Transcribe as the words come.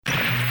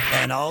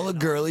And all the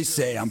girlies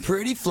say I'm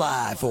pretty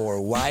fly for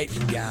a white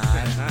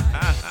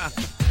guy.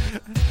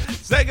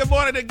 Say good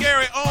morning to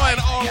Gary Owen,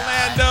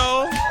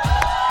 Orlando.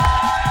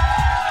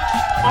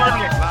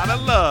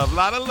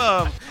 Lot of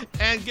love.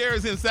 And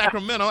Gary's in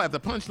Sacramento at the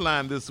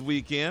Punchline this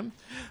weekend.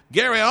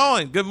 Gary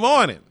Owen, good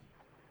morning.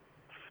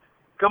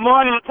 Good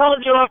morning. I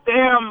told you off the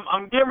air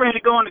I'm getting ready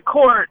to go into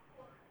court.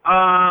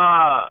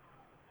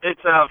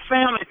 It's a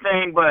family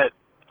thing, but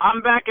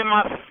I'm back in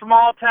my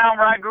small town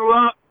where I grew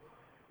up,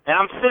 and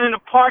I'm sitting in the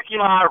parking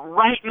lot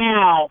right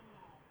now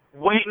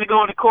waiting to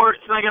go into court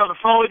so I can get on the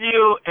phone with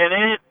you,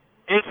 and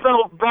it's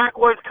so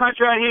backwards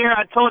country out here.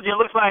 I told you, it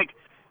looks like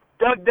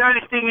Duck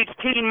Dynasty meets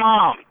Teen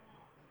Mom.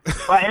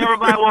 By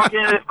everybody walking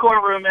into this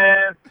courtroom,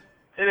 man.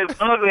 It is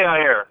ugly out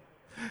here.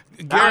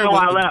 I don't know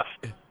why I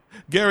left.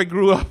 Gary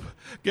grew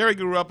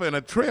up in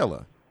a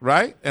trailer,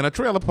 right? In a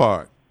trailer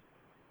park.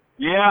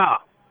 Yeah.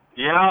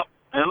 And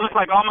it looks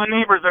like all my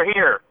neighbors are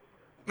here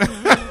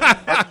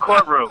at the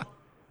courtroom.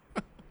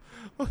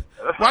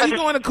 Why are you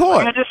going to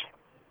court?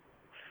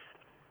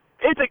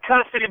 It's a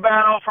custody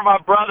battle for my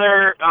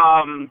brother.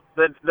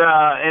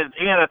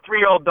 He had a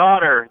 3-year-old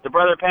daughter. My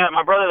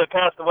brother that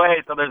passed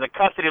away. So there's a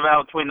custody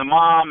battle between the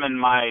mom and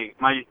my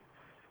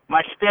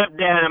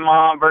stepdad and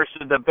mom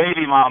versus the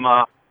baby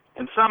mama.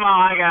 And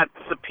somehow I got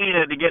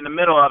subpoenaed to get in the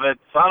middle of it.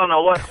 So I don't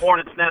know what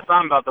hornet's nest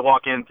I'm about to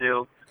walk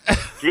into.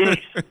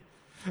 Jeez.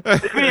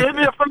 It'd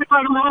be a funny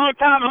time in a long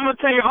time. I'm going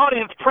to tell your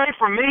audience, pray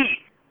for me.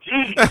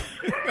 Jeez.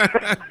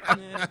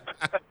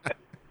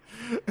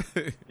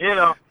 You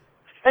know.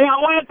 Hey,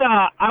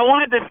 I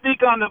wanted to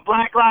speak on the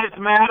Black Lives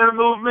Matter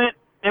movement,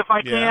 if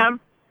I can.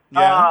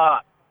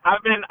 Yeah.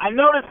 I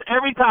noticed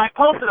every time I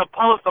posted a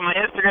post on my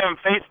Instagram and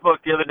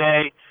Facebook the other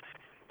day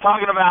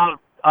talking about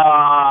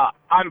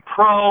I'm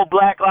pro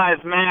Black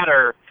Lives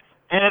Matter,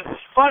 and it's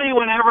funny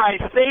whenever I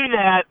say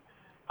that,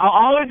 I'll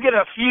always get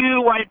a few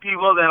white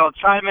people that'll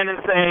chime in and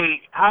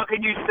say, "How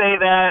could you say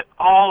that?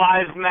 All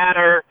lives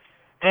matter."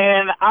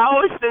 And I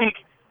always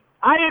think,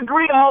 I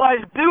agree, all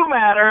lives do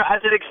matter.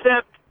 I said,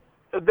 except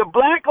the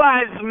Black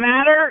Lives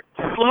Matter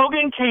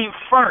slogan came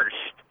first.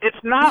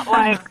 It's not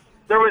like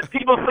there was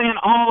people saying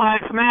all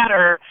lives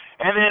matter,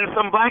 and then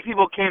some black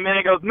people came in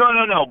and goes,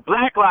 no,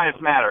 Black Lives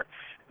Matter.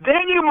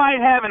 Then you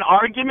might have an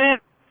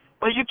argument,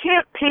 but you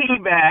can't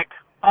piggyback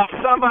off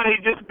somebody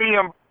just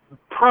being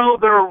pro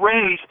their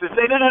race to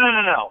say,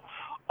 no,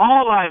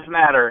 all lives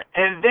matter.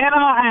 And then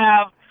I'll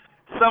have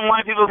some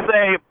white people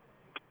say,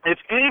 if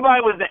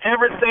anybody was to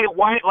ever say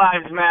white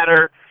lives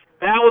matter,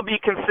 that would be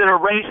considered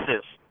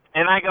racist.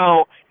 And I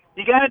go,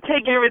 you got to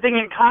take everything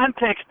in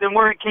context and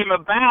where it came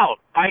about.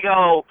 I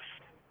go,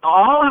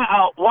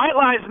 white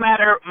lives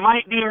matter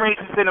might deem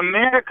racist in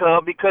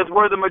America because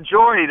we're the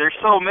majority. There's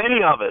so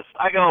many of us.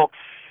 I go,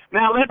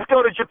 now let's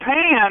go to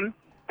Japan,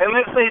 and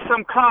let's say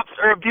some cops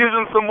are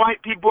abusing some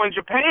white people in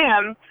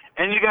Japan,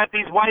 and you got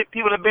these white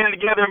people that band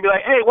together and be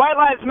like, hey, white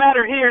lives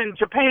matter here in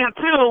Japan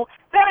too.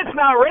 Then it's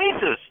not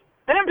racist.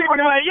 Then people are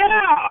going to be like,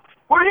 yeah,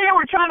 we're here.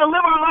 We're trying to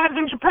live our lives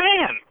in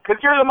Japan because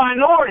you're the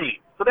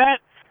minority. So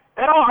that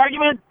whole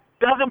argument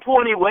doesn't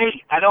pull any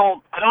weight. I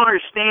don't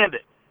understand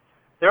it.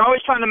 They're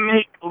always trying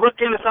to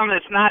look into something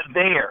that's not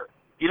there.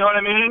 You know what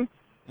I mean?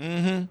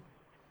 Mm-hmm.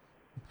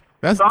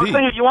 That's so I'm deep.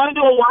 saying if you want to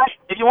do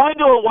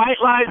a white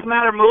lives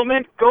matter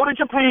movement, go to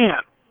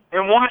Japan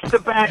and watch the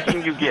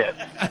backing you get.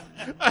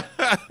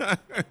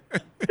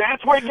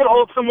 That's where you can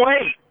hold some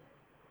weight.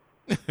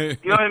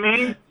 You know what I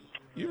mean?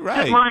 You're right.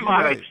 That's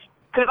mind-boggling.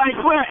 Because I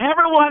swear,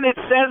 everyone that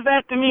says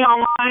that to me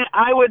online,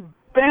 I would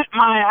bet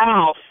my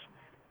house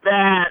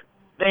that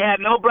they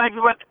had no black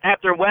people at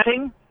their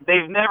wedding,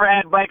 they've never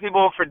had black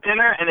people for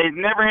dinner, and they've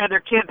never had their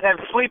kids have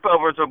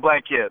sleepovers with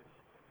black kids.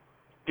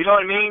 You know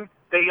what I mean?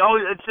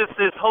 It's just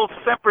this whole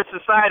separate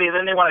society, and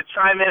then they want to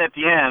chime in at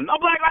the end.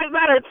 No, Black Lives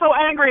Matter, it's so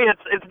angry,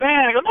 it's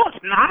bad. I go, no, it's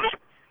not.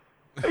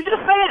 They're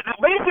just saying,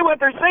 basically what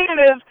they're saying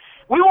is,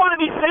 we want to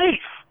be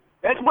safe.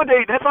 That's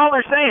all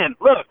they're saying.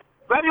 Look,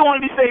 black people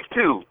want to be safe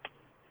too.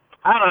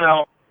 I don't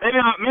know. Maybe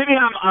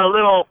I'm a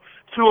little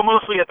too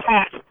emotionally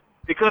attached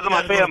because of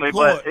my family,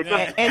 but it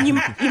just... And you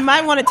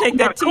might want to take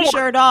that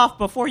T-shirt off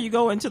before you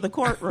go into the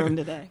courtroom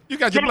today. You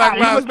got your Black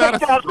Lives Matter.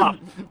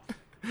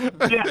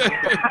 Yeah.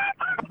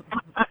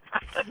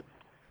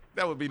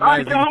 That would be All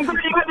nice. right, I'm going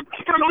to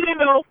pick on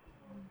Orlando.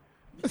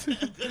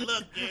 Good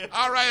luck, Gary.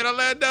 All right,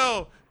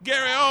 Orlando.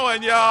 Gary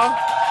Owen, y'all,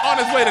 on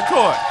his way to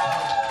court.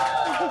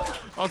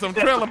 On some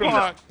trailer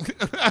park.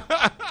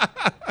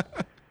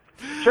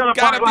 Trailer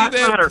Gotta park be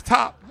there at matter. the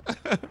top.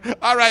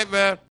 All right, man.